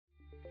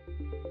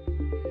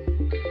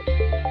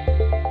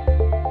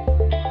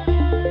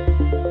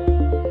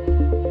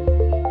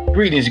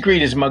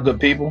Greetings, my good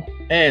people,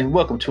 and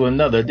welcome to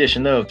another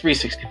edition of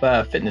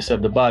 365 Fitness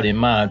of the Body and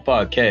Mind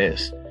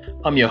podcast.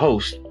 I'm your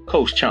host,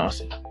 Coach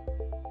Chauncey.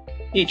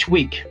 Each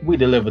week, we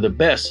deliver the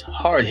best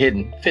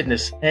hard-hitting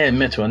fitness and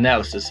mental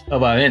analysis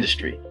of our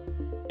industry.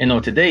 And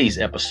on today's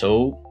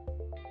episode,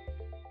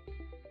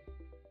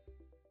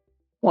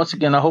 once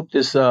again, I hope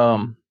this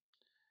podcast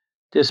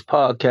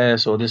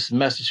or this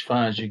message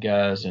finds you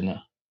guys and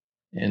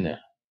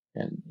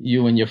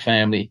you and your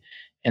family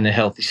in a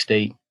healthy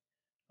state.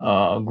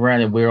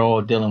 Granted, we're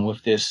all dealing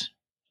with this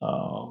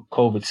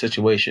COVID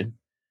situation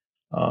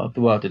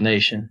throughout the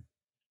nation.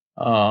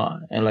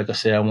 And like I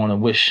said, I want to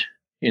wish,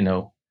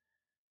 the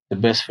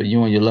best for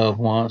you and your loved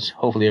ones.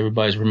 Hopefully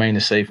everybody's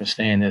remaining safe and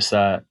staying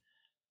inside.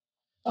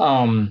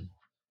 But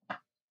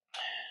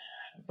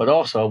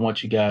also I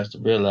want you guys to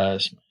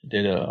realize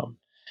that,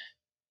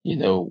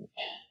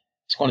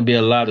 it's going to be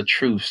a lot of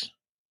truths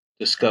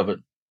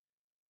discovered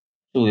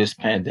through this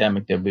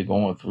pandemic that we're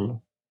going through.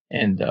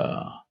 And,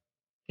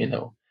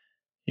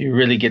 you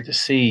really get to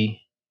see,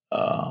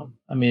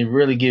 it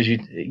really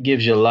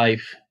gives your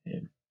life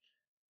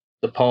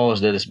the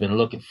pause that it's been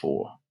looking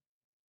for,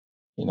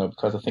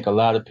 because I think a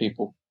lot of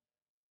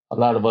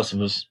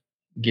us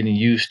getting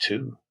used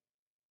to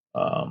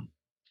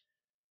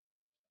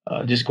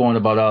just going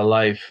about our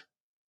life,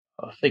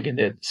 thinking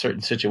that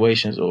certain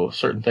situations or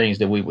certain things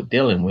that we were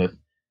dealing with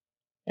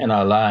in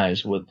our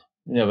lives would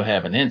never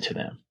have an end to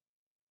them.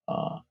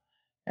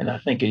 And I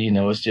think,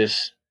 it's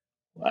just,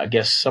 I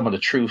guess some of the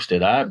truths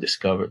that I've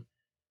discovered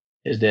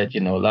is that, a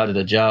lot of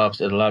the jobs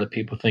that a lot of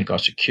people think are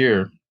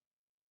secure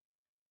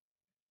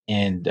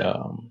and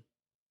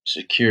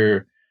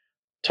secure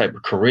type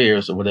of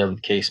careers or whatever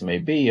the case may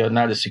be are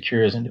not as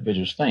secure as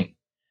individuals think.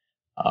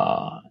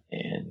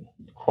 And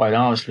quite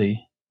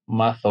honestly,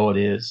 my thought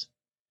is,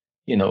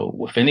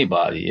 with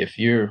anybody, if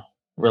you're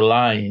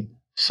relying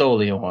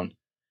solely on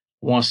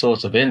one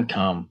source of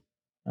income,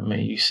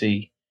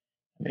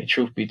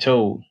 truth be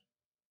told,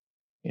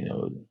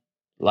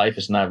 life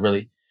is not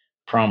really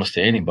promised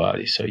to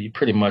anybody. So you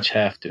pretty much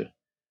have to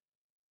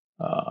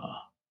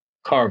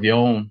carve your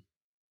own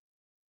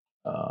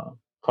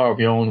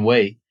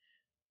way.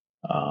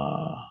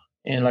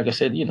 And like I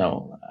said,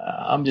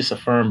 I'm just a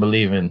firm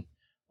believer in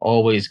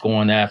always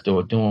going after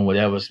or doing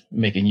whatever's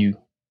making you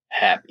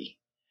happy.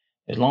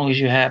 As long as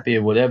you're happy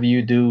at whatever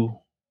you do,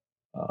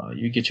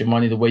 you get your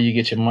money the way you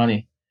get your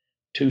money,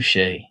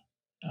 touche.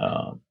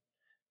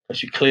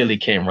 But you clearly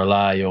can't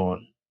rely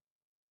on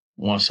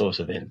one source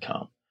of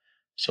income.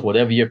 So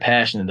whatever you're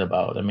passionate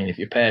about, if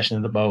you're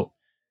passionate about,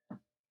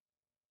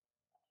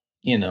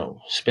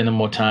 spending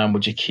more time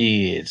with your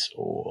kids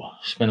or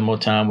spending more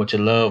time with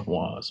your loved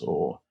ones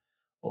or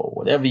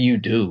whatever you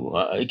do,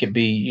 it could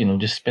be,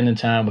 just spending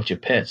time with your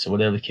pets or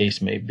whatever the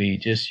case may be,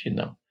 just,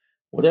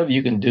 whatever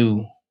you can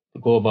do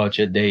to go about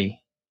your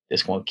day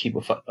that's going to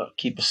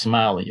keep a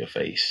smile on your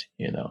face.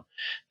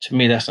 To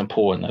me, that's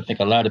important. I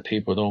think a lot of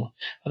people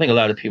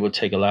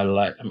take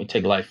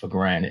take life for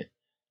granted.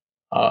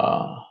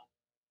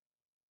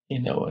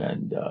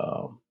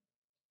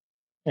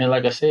 And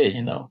like I said,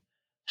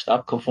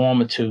 stop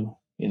conforming to,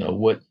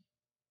 what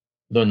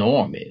the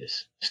norm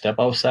is. Step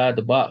outside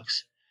the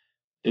box.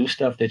 Do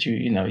stuff that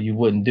you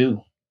wouldn't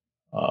do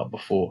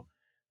before.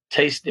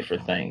 Taste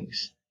different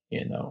things.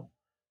 If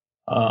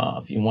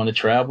you want to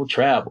travel.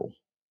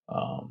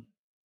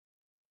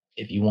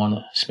 If you want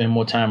to spend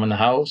more time in the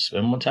house,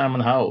 spend more time in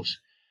the house.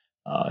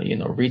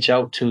 Reach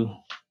out to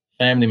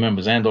family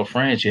members and or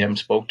friends you haven't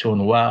spoke to in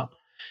a while,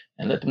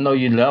 and let them know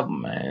you love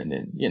them, man,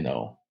 and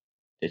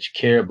that you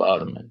care about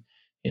them, and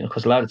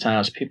because a lot of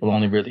times people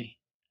only really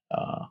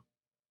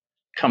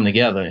come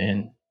together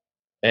in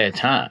bad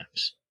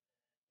times.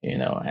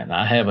 And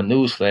I have a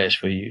news flash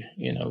for you.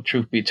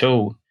 Truth be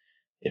told,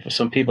 if there's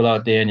some people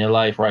out there in your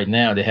life right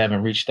now that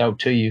haven't reached out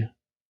to you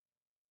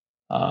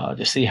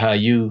to see how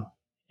you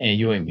and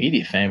your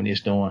immediate family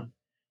is doing,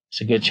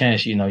 it's a good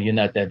chance, you're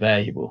not that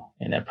valuable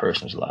in that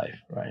person's life,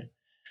 right?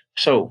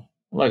 So,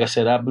 like I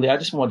said, I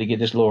just wanted to get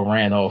this little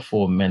rant off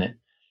for a minute.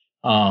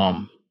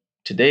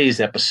 Today's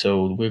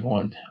episode, I'm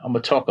going to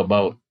talk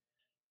about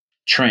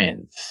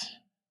trends.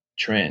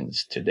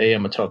 Today,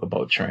 I'm going to talk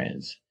about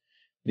trends.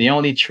 The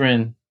only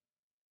trend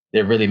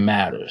that really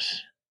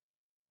matters.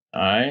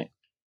 All right.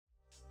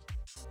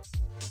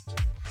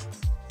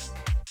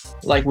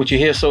 Like what you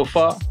hear so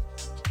far?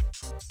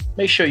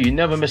 Make sure you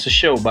never miss a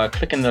show by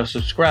clicking the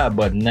subscribe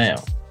button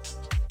now.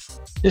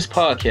 This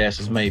podcast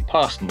is made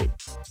possible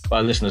by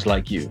listeners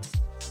like you.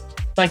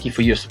 Thank you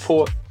for your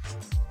support.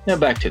 Now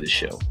back to the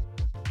show.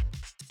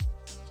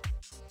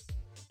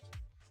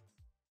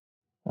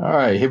 All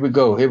right, here we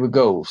go.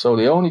 So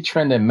the only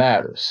trend that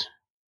matters.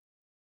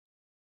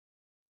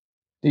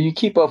 Do you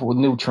keep up with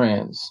new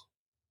trends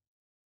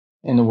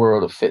in the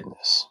world of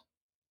fitness?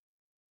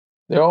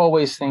 There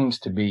always seems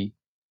to be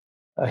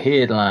a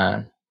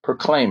headline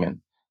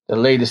proclaiming the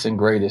latest and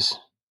greatest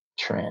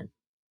trend,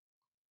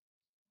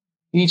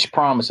 each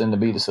promising to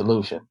be the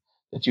solution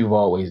that you've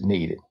always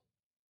needed.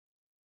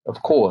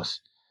 Of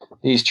course,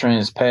 these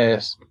trends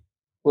pass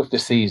with the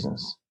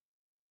seasons.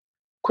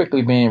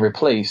 quickly being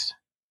replaced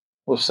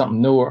with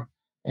something newer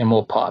and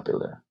more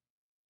popular.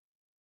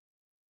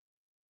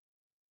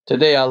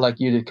 Today, I'd like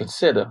you to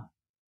consider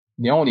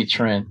the only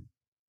trend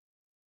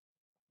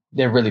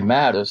that really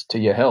matters to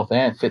your health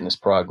and fitness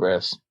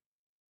progress,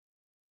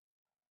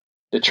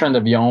 the trend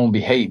of your own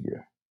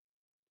behavior.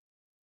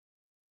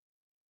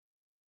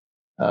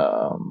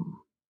 Um,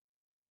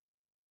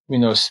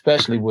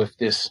 Especially with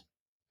this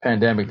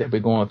pandemic that we're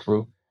going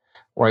through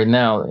right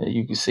now,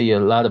 you can see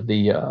a lot of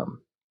the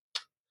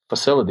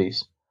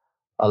facilities,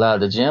 a lot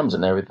of the gyms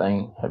and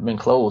everything have been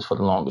closed for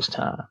the longest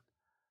time.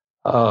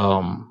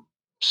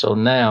 So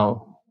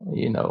now,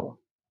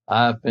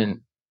 I've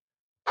been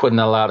putting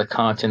a lot of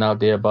content out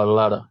there about a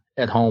lot of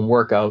at home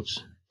workouts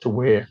to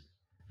where,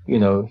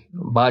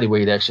 body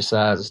weight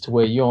exercises to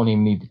where you don't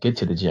even need to get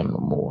to the gym no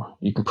more.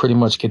 You can pretty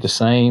much get the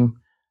same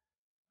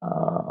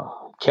uh,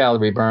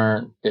 calorie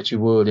burn that you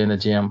would in a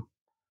gym.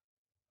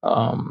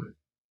 Um,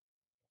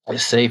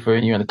 it's safer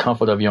and you're in the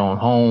comfort of your own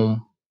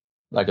home.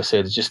 Like I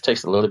said, it just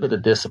takes a little bit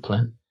of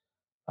discipline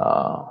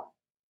uh,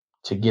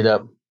 to get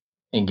up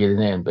and get it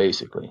in,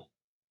 basically.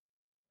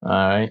 All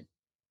right.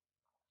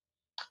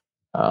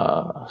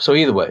 So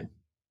either way,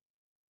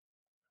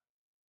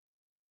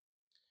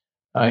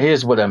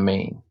 here's what I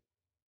mean.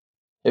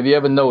 Have you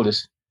ever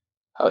noticed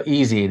how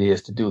easy it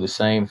is to do the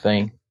same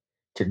thing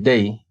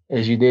today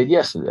as you did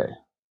yesterday?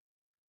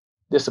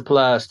 This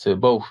applies to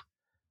both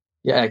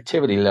your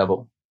activity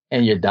level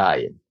and your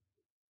diet.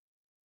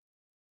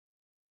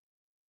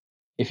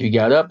 If you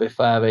got up at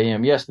 5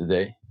 a.m.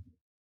 yesterday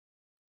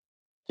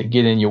to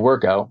get in your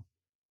workout,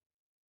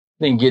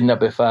 then getting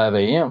up at 5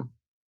 a.m.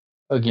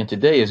 again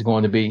today is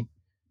going to be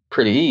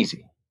pretty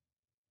easy.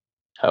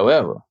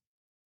 However,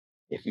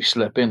 if you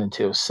slept in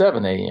until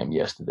 7 a.m.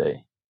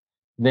 yesterday,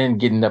 then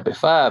getting up at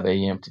 5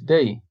 a.m.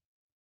 today,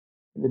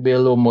 it'll be a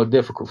little more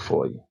difficult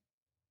for you.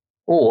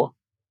 Or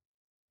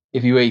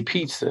if you ate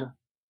pizza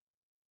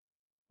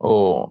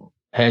or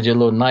had your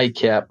little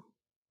nightcap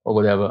or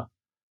whatever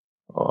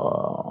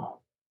uh,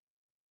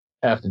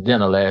 after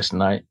dinner last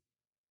night,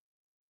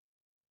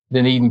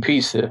 then eating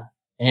pizza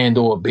and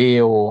or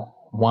beer or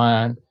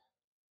wine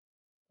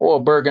or a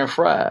burger and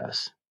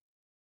fries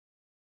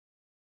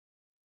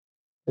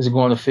is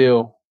going to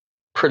feel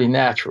pretty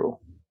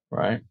natural,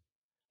 right?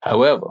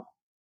 However,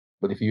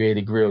 but if you ate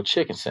a grilled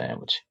chicken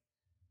sandwich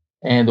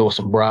and or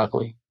some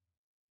broccoli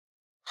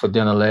for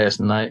dinner last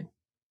night,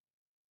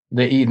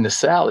 then eating a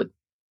salad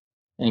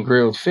and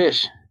grilled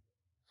fish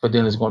for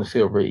dinner is going to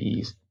feel very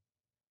easy.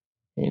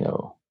 You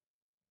know,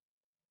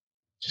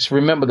 just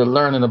remember the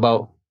learning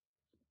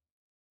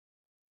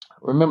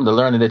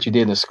that you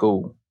did in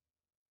school.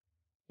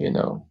 You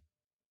know,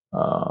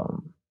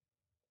 um,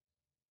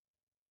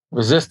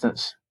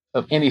 resistance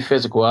of any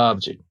physical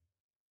object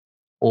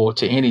or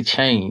to any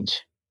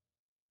change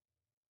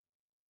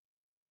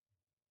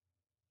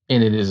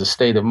in it is a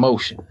state of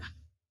motion.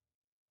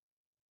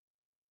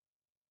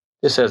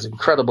 This has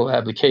incredible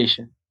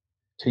application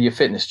to your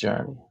fitness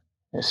journey.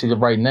 And see,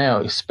 right now,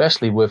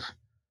 especially with,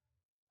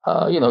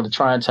 the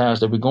trying times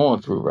that we're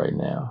going through right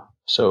now.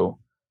 So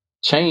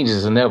change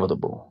is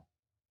inevitable.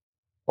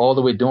 All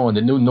that we're doing,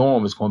 the new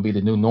norm is going to be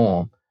the new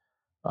norm.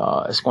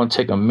 It's going to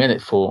take a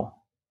minute for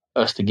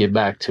us to get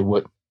back to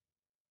what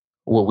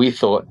we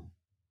thought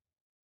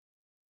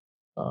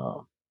uh,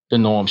 the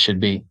norm should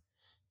be.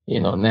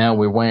 Now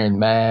we're wearing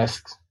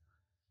masks.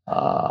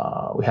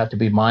 We have to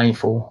be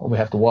mindful. We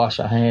have to wash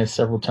our hands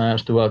several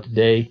times throughout the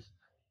day.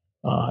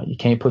 You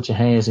can't put your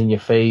hands in your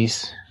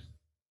face.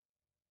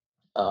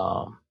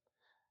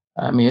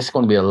 It's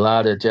going to be a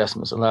lot of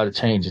adjustments, a lot of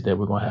changes that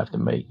we're going to have to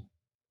make.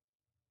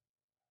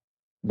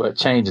 But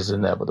change is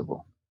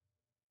inevitable.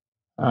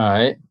 All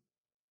right.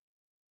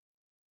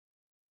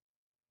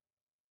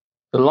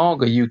 The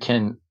longer you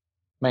can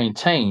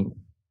maintain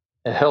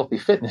a healthy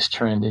fitness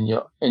trend in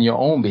your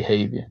own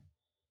behavior,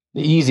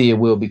 the easier it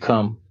will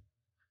become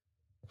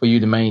for you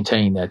to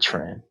maintain that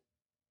trend.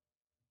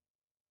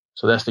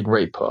 So that's the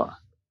great part.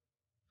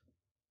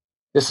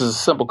 This is a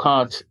simple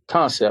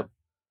concept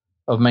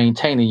of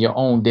maintaining your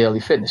own daily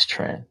fitness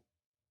trend.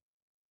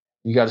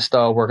 You got to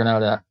start working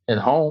out at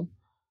home,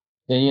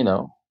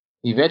 then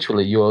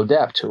eventually you'll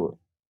adapt to it.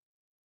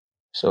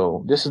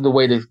 So this is the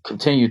way to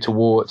continue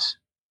towards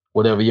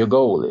whatever your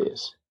goal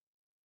is,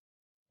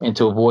 and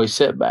to avoid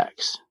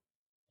setbacks,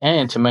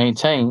 and to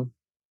maintain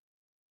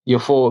your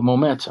forward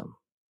momentum.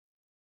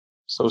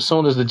 So as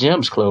soon as the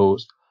gyms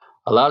closed,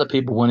 a lot of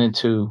people went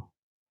into,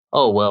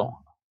 oh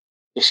well,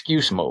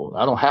 excuse mode.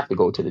 I don't have to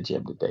go to the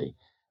gym today.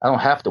 I don't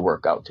have to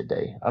work out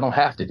today. I don't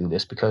have to do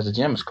this because the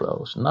gym is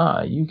closed.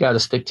 Nah, you got to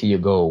stick to your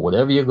goal.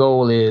 Whatever your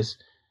goal is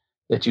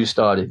that you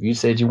started. If you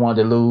said you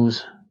wanted to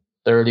lose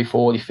 30,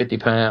 40, 50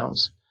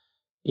 pounds,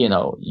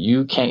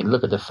 you can't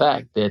look at the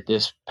fact that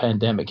this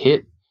pandemic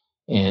hit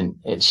and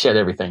it shut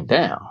everything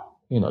down.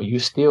 You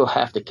still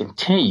have to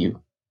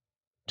continue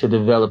to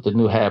develop the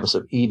new habits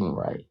of eating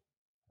right.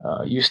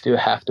 You still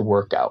have to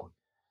work out.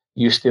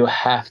 You still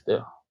have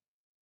to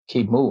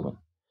keep moving.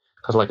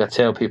 Because like I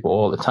tell people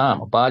all the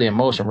time, a body in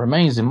motion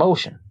remains in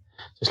motion.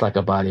 Just like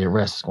a body at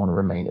rest is going to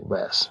remain at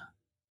rest.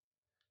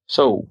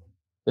 So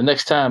the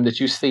next time that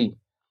you see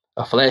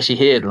a flashy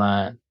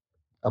headline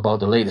about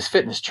the latest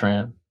fitness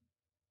trend,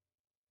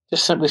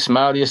 just simply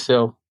smile to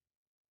yourself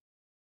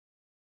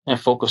and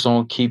focus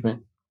on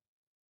keeping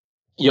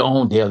your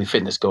own daily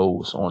fitness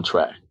goals on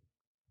track.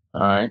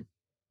 All right.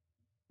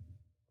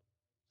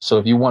 So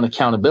if you want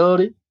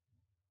accountability,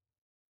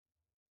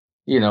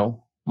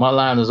 my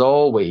line is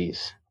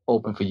always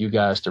open for you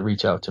guys to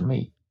reach out to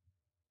me.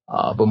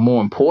 But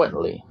more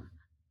importantly,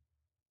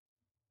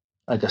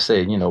 like I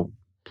said,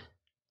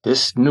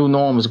 this new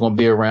norm is going to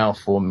be around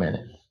for a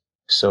minute.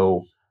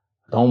 So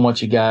I don't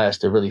want you guys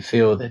to really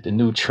feel that the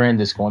new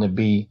trend is going to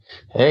be,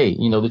 hey,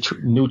 the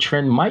new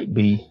trend might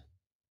be,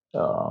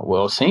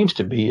 it seems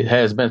to be, it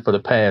has been for the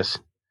past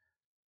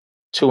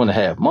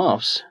 2.5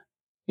 months,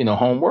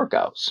 home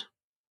workouts.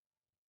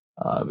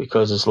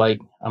 Because it's like,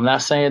 I'm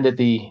not saying that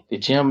the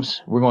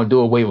gyms, we're going to do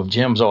away with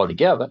gyms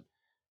altogether.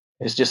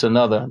 It's just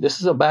this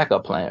is a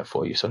backup plan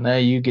for you. So now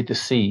you get to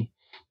see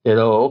that,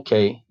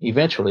 okay,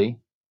 eventually,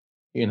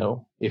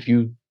 if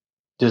you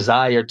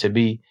desire to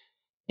be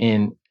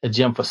in a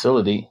gym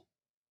facility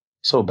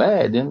so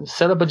bad, then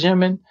set up a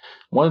gym in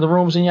one of the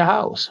rooms in your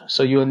house.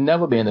 So you'll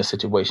never be in a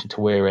situation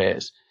to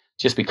whereas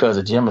just because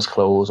a gym is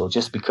closed or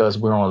just because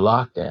we're on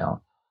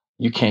lockdown,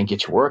 you can't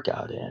get your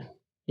workout in.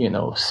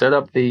 Set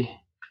up the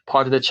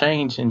part of the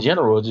change in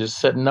general, just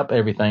setting up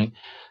everything.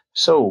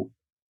 So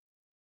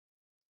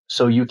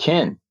you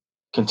can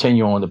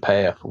continue on the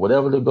path,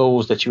 whatever the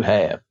goals that you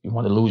have. You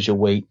want to lose your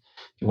weight,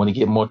 you want to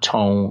get more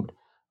toned,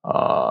 you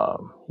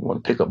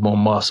want to pick up more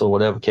muscle,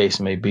 whatever case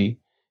may be,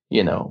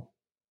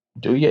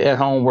 do your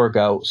at-home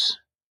workouts,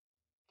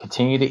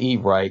 continue to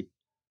eat right,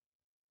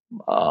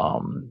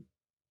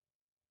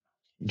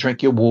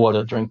 drink your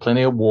water, drink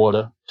plenty of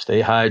water,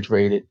 stay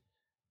hydrated,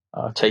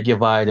 take your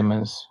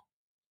vitamins,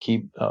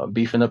 keep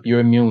beefing up your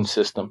immune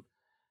system.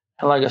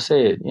 And like I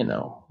said,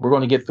 we're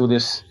going to get through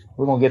this.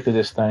 We're going to get through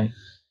this thing.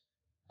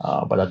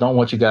 But I don't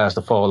want you guys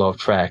to fall off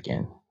track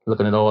and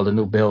looking at all the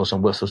new bells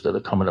and whistles that are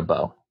coming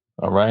about.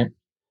 All right.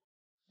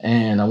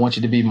 And I want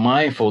you to be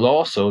mindful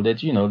also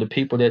that, the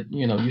people that,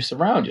 you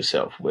surround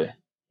yourself with,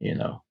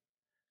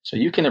 so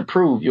you can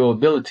improve your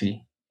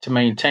ability to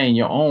maintain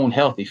your own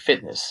healthy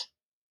fitness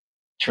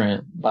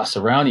trend by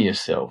surrounding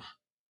yourself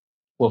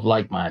with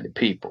like-minded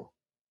people.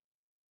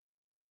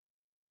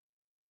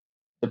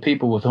 The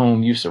people with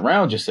whom you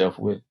surround yourself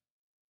with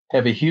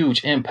have a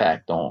huge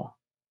impact on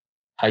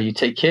how you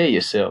take care of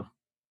yourself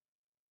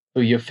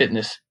through your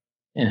fitness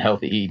and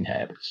healthy eating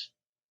habits.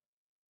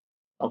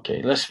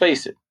 Okay, let's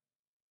face it.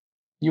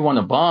 You want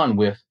to bond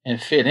with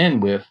and fit in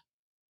with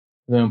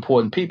the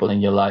important people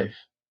in your life.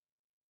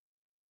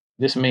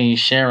 This means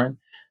sharing,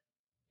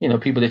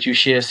 people that you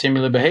share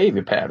similar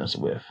behavior patterns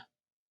with,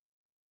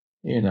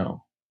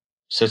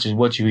 such as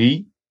what you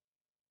eat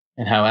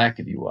and how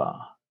active you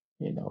are,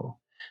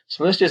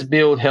 So let's just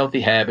build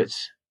healthy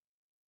habits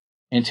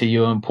into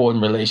your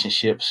important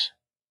relationships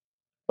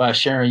by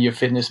sharing your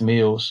fitness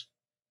meals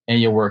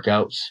and your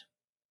workouts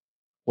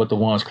with the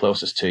ones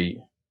closest to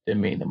you that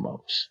mean the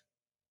most.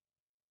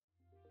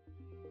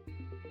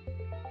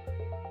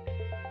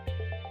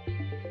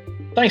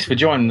 Thanks for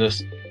joining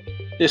us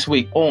this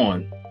week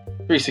on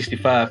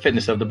 365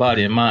 Fitness of the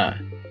Body and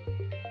Mind.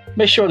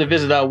 Make sure to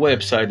visit our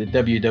website at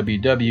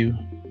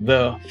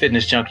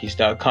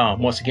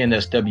www.thefitnessjunkies.com. Once again,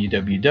 that's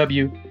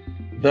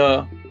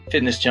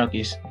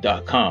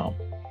www.thefitnessjunkies.com,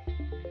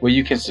 where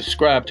you can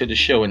subscribe to the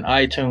show in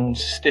iTunes,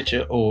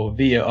 Stitcher, or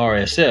via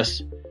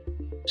RSS,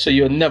 so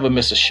you'll never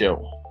miss a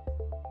show.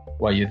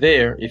 While you're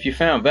there, if you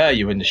found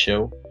value in the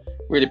show,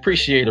 we'd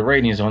appreciate the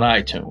ratings on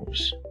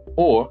iTunes.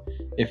 Or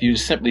if you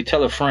simply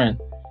tell a friend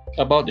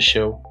about the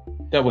show,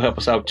 that will help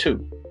us out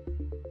too.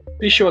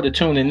 Be sure to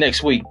tune in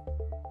next week.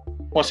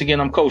 Once again,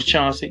 I'm Coach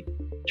Chauncey,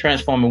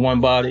 transforming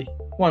one body,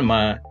 one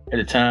mind at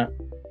a time.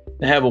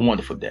 And have a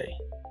wonderful day.